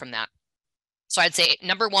a lot from that. So I'd say,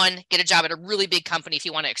 number one, get a job at a really big company if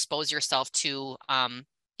you want to expose yourself to,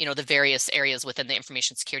 the various areas within the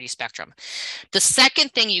information security spectrum. The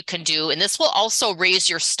second thing you can do, and this will also raise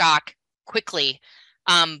your stock quickly,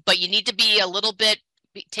 but you need to be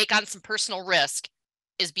take on some personal risk,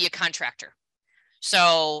 is be a contractor.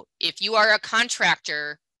 So if you are a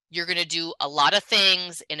contractor, you're going to do a lot of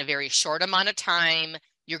things in a very short amount of time.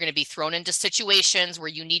 You're going to be thrown into situations where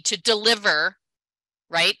you need to deliver,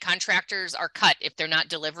 right? Contractors are cut if they're not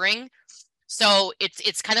delivering. So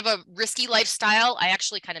it's kind of a risky lifestyle. I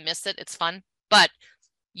actually kind of miss it. It's fun, but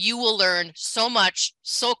you will learn so much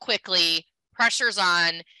so quickly. Pressure's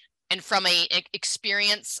on. And from an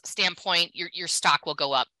experience standpoint, your stock will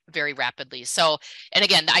go up very rapidly. So, and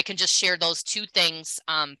again, I can just share those two things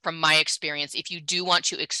from my experience. If you do want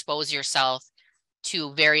to expose yourself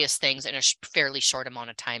to various things in a fairly short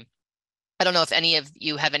amount of time. I don't know if any of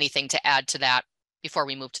you have anything to add to that before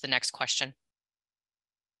we move to the next question.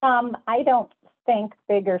 I don't think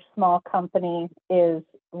big or small company is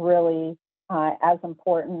really as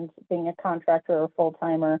important, being a contractor or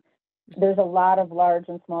full-timer. There's a lot of large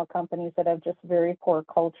and small companies that have just very poor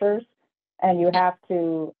cultures, and you have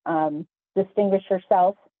to distinguish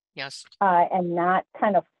yourself. Yes. And not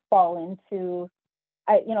kind of fall into,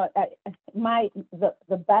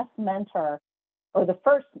 the best mentor, or the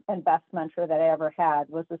first and best mentor that I ever had,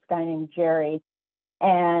 was this guy named Jerry.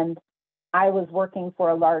 And I was working for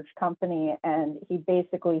a large company, and he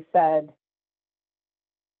basically said,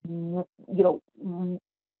 you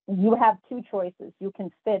have two choices. You can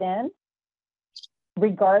fit in,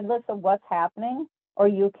 regardless of what's happening, or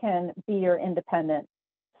you can be your independent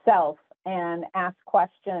self and ask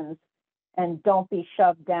questions and don't be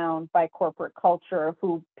shoved down by corporate culture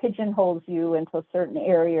who pigeonholes you into a certain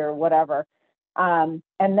area or whatever. And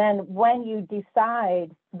then when you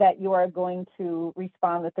decide that you are going to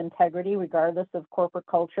respond with integrity, regardless of corporate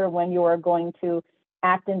culture, when you are going to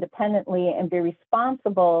act independently and be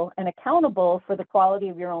responsible and accountable for the quality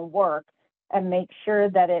of your own work and make sure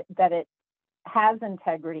that it has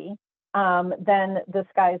integrity, then the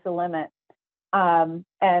sky's the limit.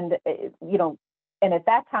 And at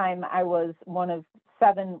that time, I was one of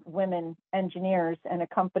 7 women engineers in a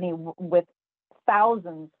company with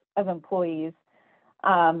thousands of employees.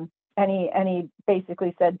 And he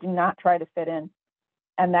basically said, do not try to fit in.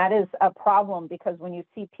 And that is a problem, because when you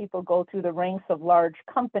see people go through the ranks of large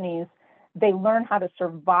companies, they learn how to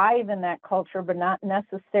survive in that culture, but not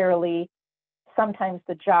necessarily sometimes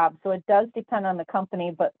the job. So it does depend on the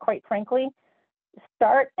company, but quite frankly,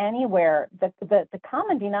 start anywhere. The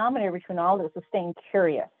common denominator between all this is staying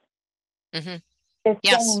curious. Mm-hmm. Is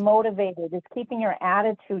Yes. staying motivated, is keeping your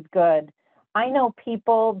attitude good. I know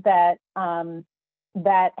people that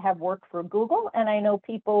have worked for Google, and I know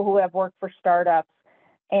people who have worked for startups.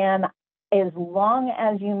 And as long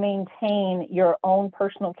as you maintain your own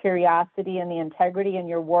personal curiosity and the integrity in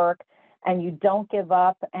your work, and you don't give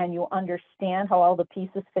up, and you understand how all the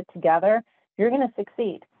pieces fit together, you're going to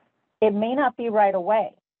succeed. It may not be right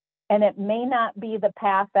away, and it may not be the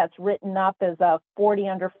path that's written up as a 40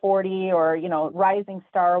 under 40 or, rising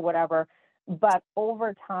star or whatever, but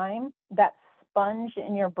over time, that sponge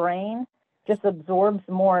in your brain just absorbs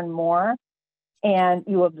more and more, and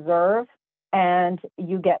you observe, and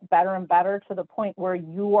you get better and better to the point where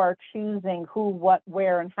you are choosing who, what,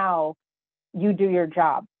 where, and how you do your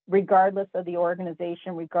job, regardless of the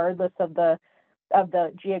organization, regardless of the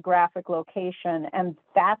geographic location. And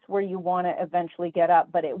that's where you want to eventually get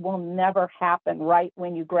up, but it will never happen right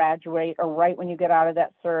when you graduate or right when you get out of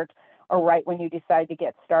that cert or right when you decide to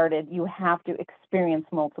get started. You have to experience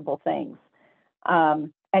multiple things.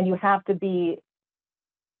 And you have to be,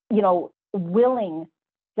 willing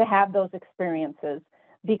to have those experiences,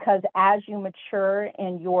 because as you mature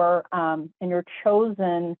in your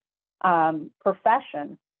chosen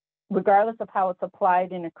profession, regardless of how it's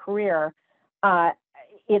applied in a career,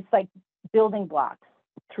 it's like building blocks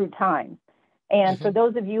through time. And for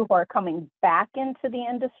those of you who are coming back into the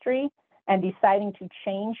industry and deciding to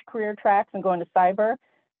change career tracks and go into cyber,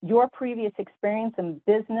 your previous experience in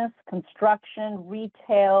business, construction,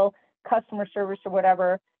 retail, customer service, or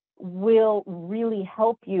whatever will really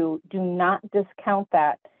help you. Do not discount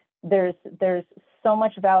that. There's so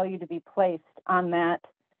much value to be placed on that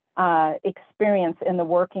experience in the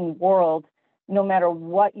working world, no matter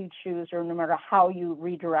what you choose or no matter how you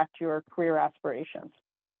redirect your career aspirations.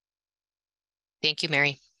 Thank you,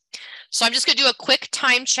 Mary. So I'm just going to do a quick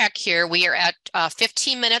time check here. We are at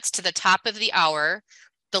 15 minutes to the top of the hour.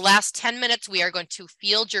 The last 10 minutes, we are going to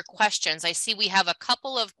field your questions. I see we have a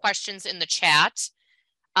couple of questions in the chat.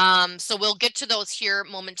 So we'll get to those here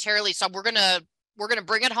momentarily. So we're gonna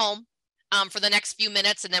bring it home for the next few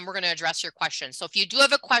minutes, and then we're going to address your questions. So if you do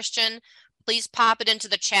have a question, please pop it into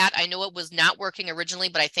the chat. I know it was not working originally,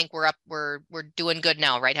 but I think we're doing good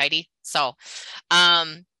now, right, Heidi? So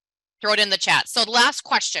throw it in the chat. So the last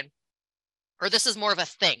question, or this is more of a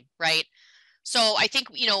thing, right? So I think,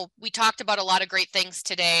 we talked about a lot of great things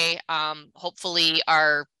today. Hopefully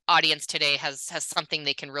our audience today has something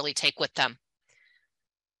they can really take with them.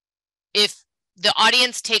 If the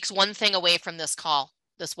audience takes one thing away from this call,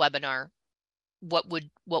 this webinar, what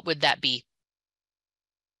would that be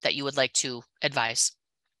that you would like to advise?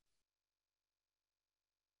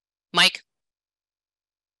 Mike?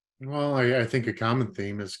 Well, I think a common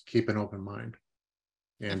theme is keep an open mind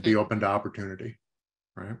and be open to opportunity,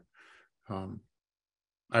 right?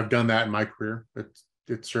 I've done that in my career.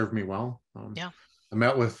 It served me well. Yeah. I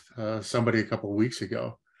met with somebody a couple of weeks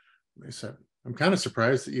ago. They said, I'm kind of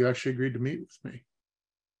surprised that you actually agreed to meet with me.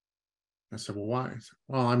 I said, well, why? Said,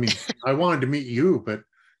 well, I mean, I wanted to meet you, but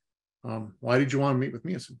why did you want to meet with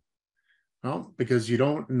me? I said, well, because you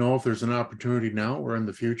don't know if there's an opportunity now or in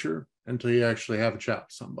the future until you actually have a chat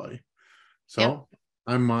with somebody. So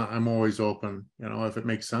I'm always open, if it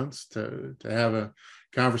makes sense to have a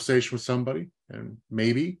conversation with somebody, and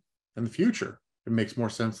maybe in the future it makes more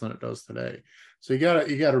sense than it does today. So you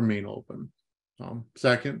gotta remain open.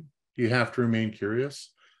 Second, you have to remain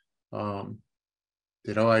curious. I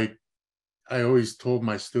always told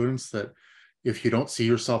my students that if you don't see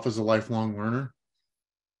yourself as a lifelong learner,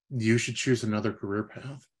 you should choose another career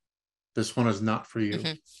path. This one is not for you.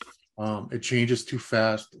 It changes too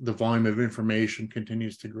fast. The volume of information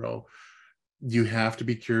continues to grow. You have to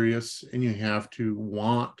be curious, and you have to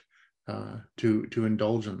want to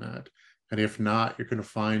indulge in that. And if not, you're going to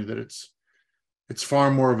find that it's far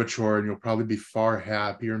more of a chore, and you'll probably be far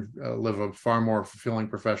happier and live a far more fulfilling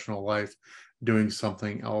professional life doing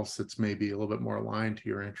something else that's maybe a little bit more aligned to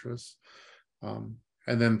your interests. And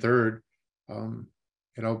then third,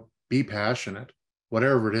 be passionate,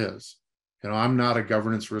 whatever it is. I'm not a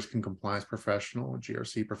governance, risk, and compliance professional, a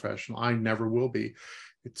GRC professional. I never will be.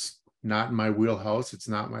 It's not in my wheelhouse. It's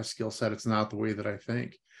not my skill set. It's not the way that I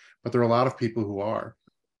think. But there are a lot of people who are.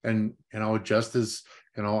 And, just as,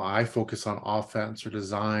 I focus on offense or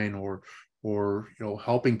design or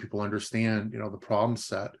helping people understand, the problem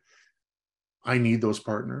set, I need those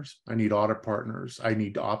partners. I need audit partners. I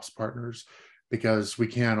need ops partners, because we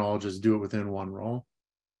can't all just do it within one role.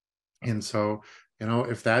 And so,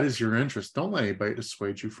 if that is your interest, don't let anybody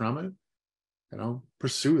dissuade you from it.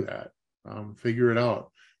 Pursue that, figure it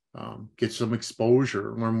out, get some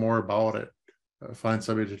exposure, learn more about it, find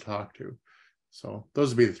somebody to talk to. So those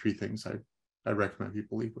would be the three things I'd recommend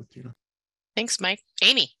people leave with, Thanks, Mike.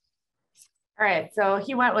 Amy. All right, so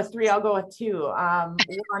he went with three, I'll go with two.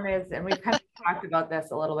 One is, and we've kind of talked about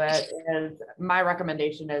this a little bit, is my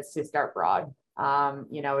recommendation is to start broad.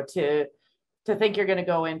 To think you're going to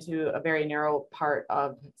go into a very narrow part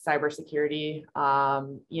of cybersecurity,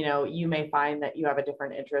 you may find that you have a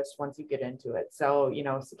different interest once you get into it. So,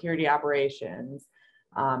 security operations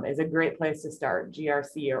is a great place to start.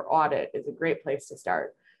 GRC or audit is a great place to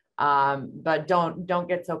start. But don't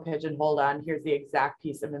get so pigeonholed on, here's the exact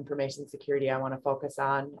piece of information security I want to focus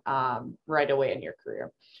on right away in your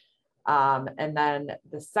career. And then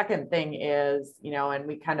the second thing is, and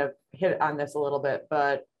we kind of hit on this a little bit,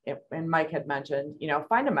 but and Mike had mentioned,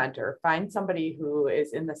 find a mentor, find somebody who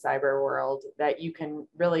is in the cyber world that you can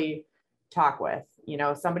really talk with,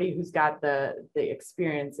 somebody who's got the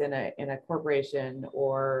experience in a corporation,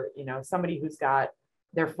 or, somebody who's got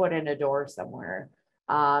their foot in a door somewhere,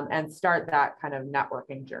 and start that kind of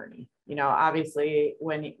networking journey. Obviously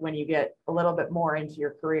when you get a little bit more into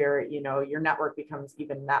your career, your network becomes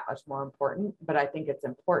even that much more important. But I think it's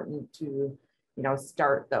important to,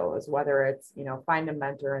 start those, whether it's, find a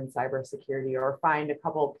mentor in cybersecurity, or find a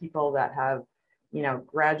couple of people that have,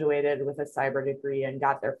 graduated with a cyber degree and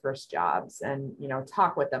got their first jobs, and,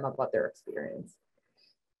 talk with them about their experience.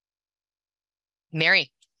 Mary.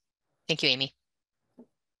 Thank you, Amy.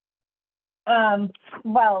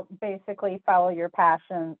 Well, basically follow your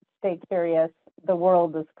passion, stay curious. The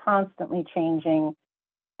world is constantly changing,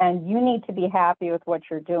 and you need to be happy with what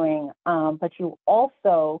you're doing. But you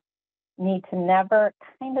also need to never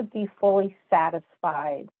kind of be fully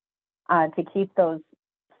satisfied, to keep those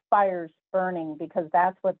fires burning, because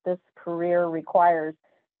that's what this career requires.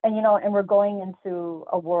 And, and we're going into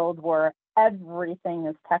a world where everything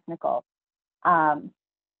is technical.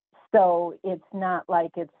 So it's not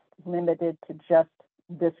like it's limited to just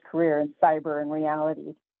this career in cyber. In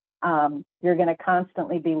reality, you're going to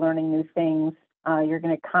constantly be learning new things. You're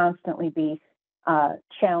going to constantly be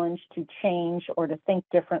challenged to change or to think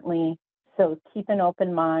differently. So keep an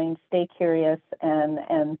open mind, stay curious,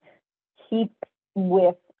 and keep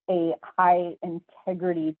with a high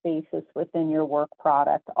integrity basis within your work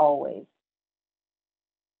product always.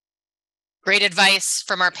 Great advice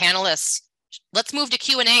from our panelists. Let's move to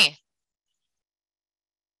Q&A.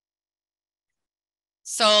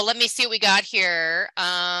 So let me see what we got here.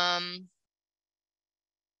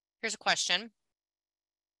 Here's a question.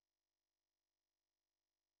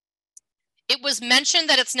 It was mentioned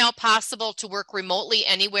that it's now possible to work remotely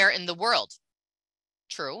anywhere in the world.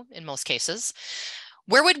 True, in most cases.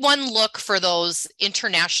 Where would one look for those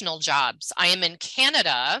international jobs? I am in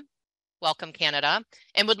Canada, welcome Canada,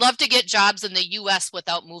 and would love to get jobs in the US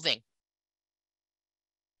without moving.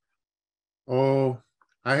 Oh,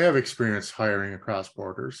 I have experience hiring across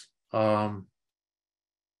borders.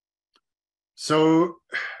 So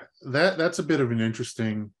that's a bit of an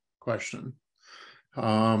interesting question.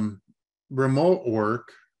 Remote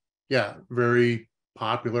work, yeah, very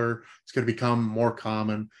popular. It's going to become more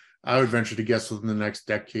common. I would venture to guess within the next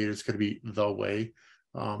decade, it's going to be the way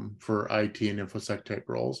for IT and InfoSec type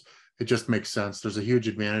roles. It just makes sense. There's a huge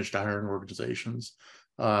advantage to hiring organizations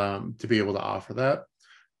to be able to offer that.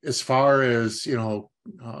 As far as,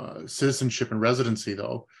 citizenship and residency,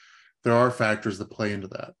 though, there are factors that play into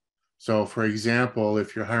that. So, for example,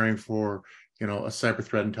 if you're hiring for, a cyber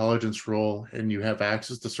threat intelligence role and you have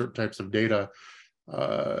access to certain types of data,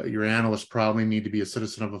 your analysts probably need to be a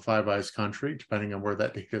citizen of a Five Eyes country, depending on where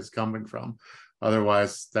that data is coming from.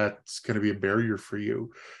 Otherwise, that's going to be a barrier for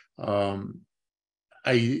you.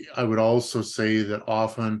 I would also say that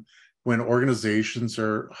often when organizations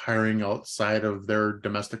are hiring outside of their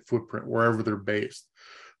domestic footprint, wherever they're based,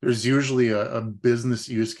 there's usually a business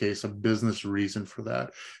use case, a business reason for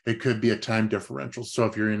that. It could be a time differential. So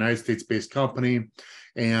if you're a United States-based company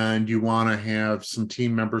and you want to have some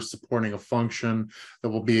team members supporting a function that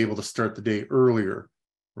will be able to start the day earlier,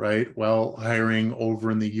 right? Well, hiring over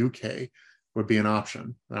in the UK would be an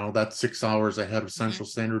option. Now that's 6 hours ahead of Central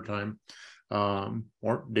Standard Time,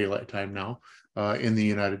 or daylight time now, in the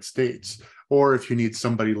United States. Or if you need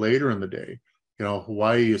somebody later in the day,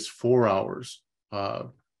 Hawaii is 4 hours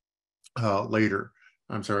later.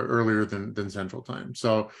 I'm sorry, earlier than Central Time.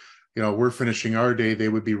 So, we're finishing our day, they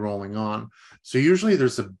would be rolling on. So usually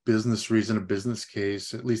there's a business reason, a business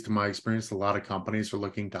case. At least in my experience, a lot of companies are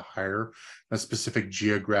looking to hire a specific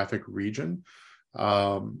geographic region. There's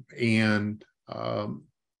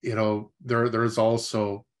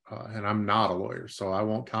also, and I'm not a lawyer, so I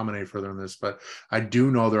won't comment any further on this, but I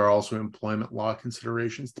do know there are also employment law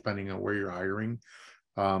considerations depending on where you're hiring,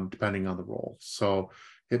 depending on the role. So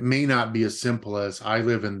it may not be as simple as I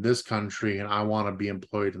live in this country and I want to be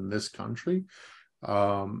employed in this country.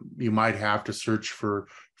 You might have to search for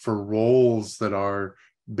roles that are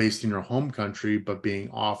based in your home country, but being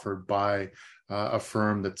offered by a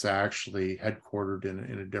firm that's actually headquartered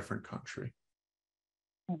in a different country.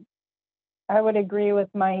 I would agree with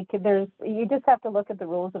Mike. You just have to look at the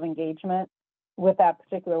rules of engagement with that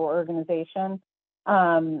particular organization.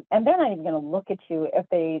 And they're not even going to look at you if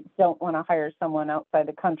they don't want to hire someone outside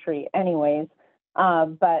the country anyways.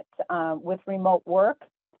 But with remote work,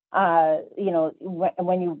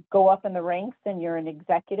 when you go up in the ranks and you're an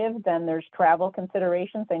executive, then there's travel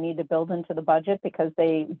considerations they need to build into the budget because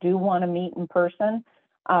they do want to meet in person.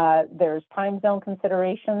 There's time zone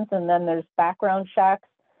considerations, and then there's background checks,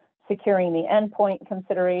 securing the endpoint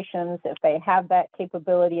considerations, if they have that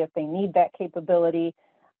capability, if they need that capability,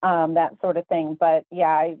 that sort of thing. But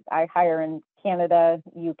yeah, I hire in Canada,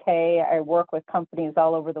 UK, I work with companies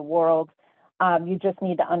all over the world. You just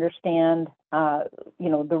need to understand,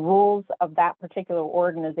 the rules of that particular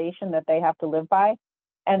organization that they have to live by.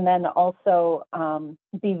 And then also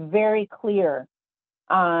be very clear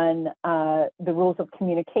on the rules of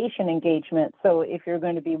communication engagement. So if you're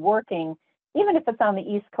going to be working, even if it's on the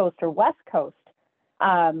East Coast or West Coast,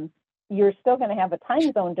 you're still going to have a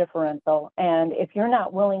time zone differential. And if you're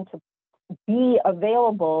not willing to be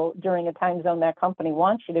available during a time zone that company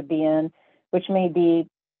wants you to be in, which may be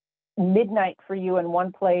midnight for you in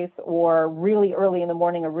one place or really early in the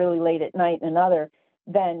morning or really late at night in another,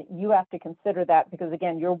 then you have to consider that because,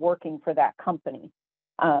 again, you're working for that company.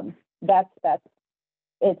 And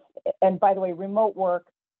by the way, remote work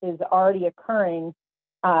is already occurring.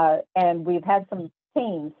 And we've had some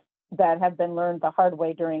teams that have been learned the hard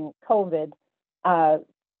way during COVID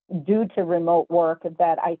due to remote work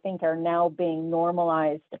that I think are now being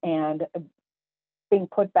normalized and being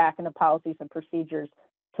put back into policies and procedures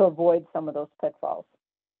to avoid some of those pitfalls.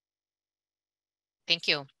 Thank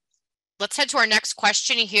you. Let's head to our next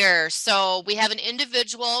question here. So we have an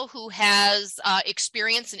individual who has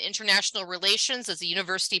experience in international relations as a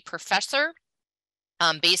university professor,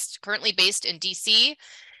 currently based in DC.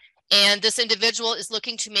 And this individual is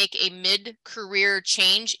looking to make a mid-career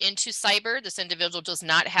change into cyber. This individual does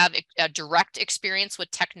not have a direct experience with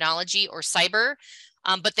technology or cyber,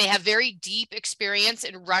 but they have very deep experience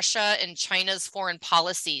in Russia and China's foreign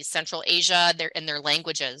policy, Central Asia, and their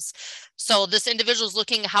languages. So this individual is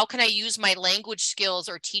looking, how can I use my language skills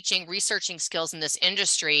or teaching, researching skills in this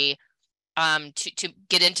industry to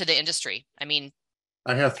get into the industry? I mean,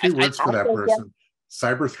 I have three words for that person.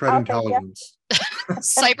 Cyber threat intelligence.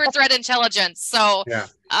 Cyber threat intelligence. So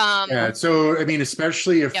yeah. So I mean,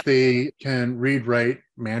 especially if they can read, write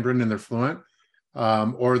Mandarin and they're fluent,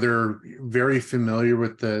 or they're very familiar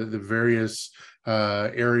with the various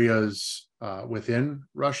areas within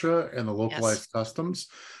Russia and the localized customs.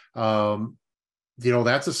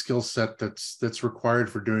 That's a skill set that's required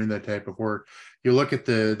for doing that type of work. You look at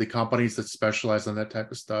the companies that specialize on that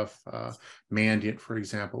type of stuff, Mandiant, for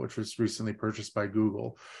example, which was recently purchased by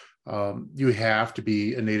Google. You have to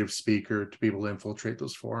be a native speaker to be able to infiltrate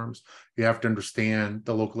those forums. You have to understand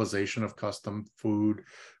the localization of custom food,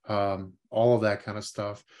 all of that kind of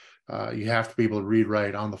stuff. You have to be able to read,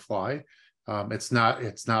 write on the fly. It's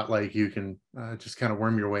not like you can just kind of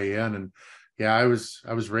worm your way in. And yeah, I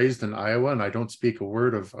was raised in Iowa, and I don't speak a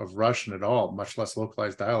word of Russian at all, much less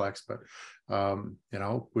localized dialects. But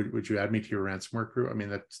would you add me to your ransomware crew? I mean,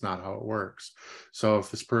 that's not how it works. So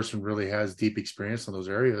if this person really has deep experience in those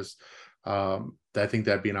areas, I think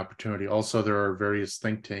that'd be an opportunity. Also, there are various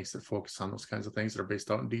think tanks that focus on those kinds of things that are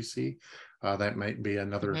based out in DC. That might be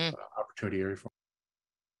another opportunity area for.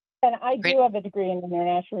 And I do have a degree in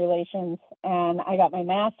international relations, and I got my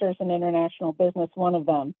master's in international business, one of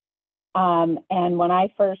them. And when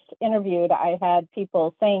I first interviewed, I had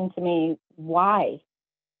people saying to me, why?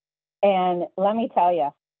 And let me tell you,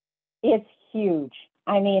 it's huge.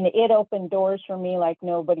 I mean, it opened doors for me like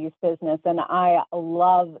nobody's business. And I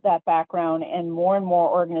love that background, and more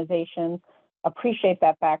organizations appreciate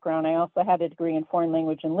that background. I also had a degree in foreign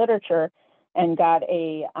language and literature and got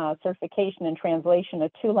a certification in translation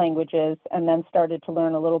of 2 languages, and then started to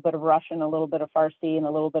learn a little bit of Russian, a little bit of Farsi, and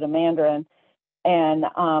a little bit of Mandarin. And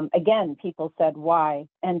again, people said, why?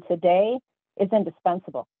 And today it's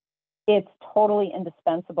indispensable. It's totally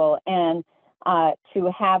indispensable. And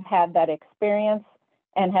to have had that experience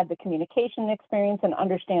and have the communication experience and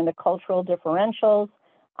understand the cultural differentials,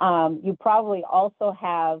 you probably also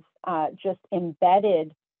have just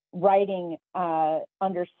embedded writing,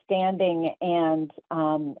 understanding, and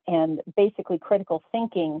basically critical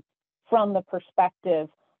thinking from the perspective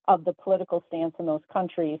of the political stance in those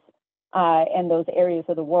countries and those areas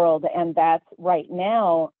of the world. And that's right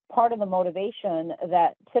now part of the motivation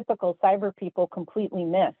that typical cyber people completely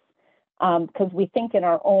miss, because we think in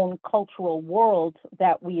our own cultural world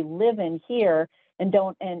that we live in here and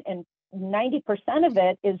don't, and 90% of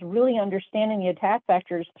it is really understanding the attack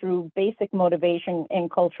vectors through basic motivation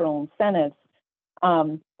and cultural incentives.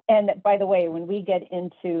 And by the way, when we get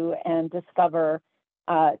into and discover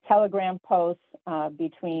Telegram posts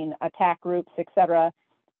between attack groups, et cetera,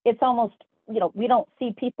 it's almost, we don't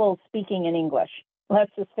see people speaking in English.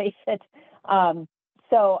 Let's just face it.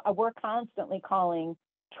 So we're constantly calling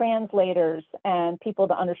translators and people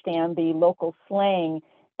to understand the local slang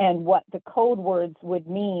and what the code words would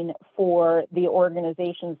mean for the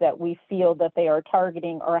organizations that we feel that they are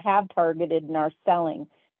targeting or have targeted and are selling.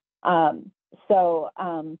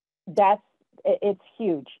 It's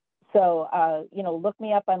huge. So, look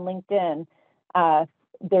me up on LinkedIn.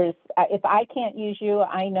 If I can't use you,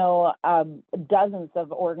 I know dozens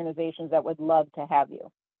of organizations that would love to have you.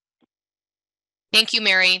 Thank you,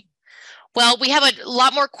 Mary. Well, we have a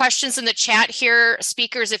lot more questions in the chat here.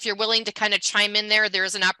 Speakers, if you're willing to kind of chime in there,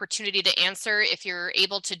 there's an opportunity to answer if you're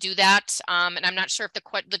able to do that. And I'm not sure if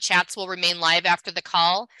the chats will remain live after the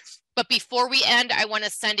call. But before we end, I want to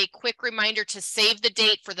send a quick reminder to save the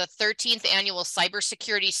date for the 13th Annual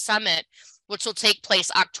Cybersecurity Summit, which will take place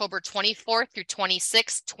October 24th through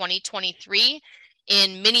 26th, 2023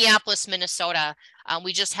 in Minneapolis, Minnesota.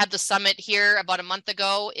 We just had the summit here about a month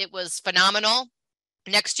ago. It was phenomenal.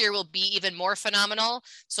 Next year will be even more phenomenal.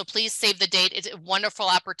 So please save the date. It's a wonderful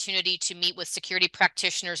opportunity to meet with security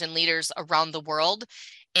practitioners and leaders around the world.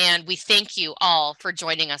 And we thank you all for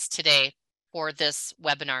joining us today for this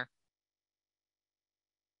webinar.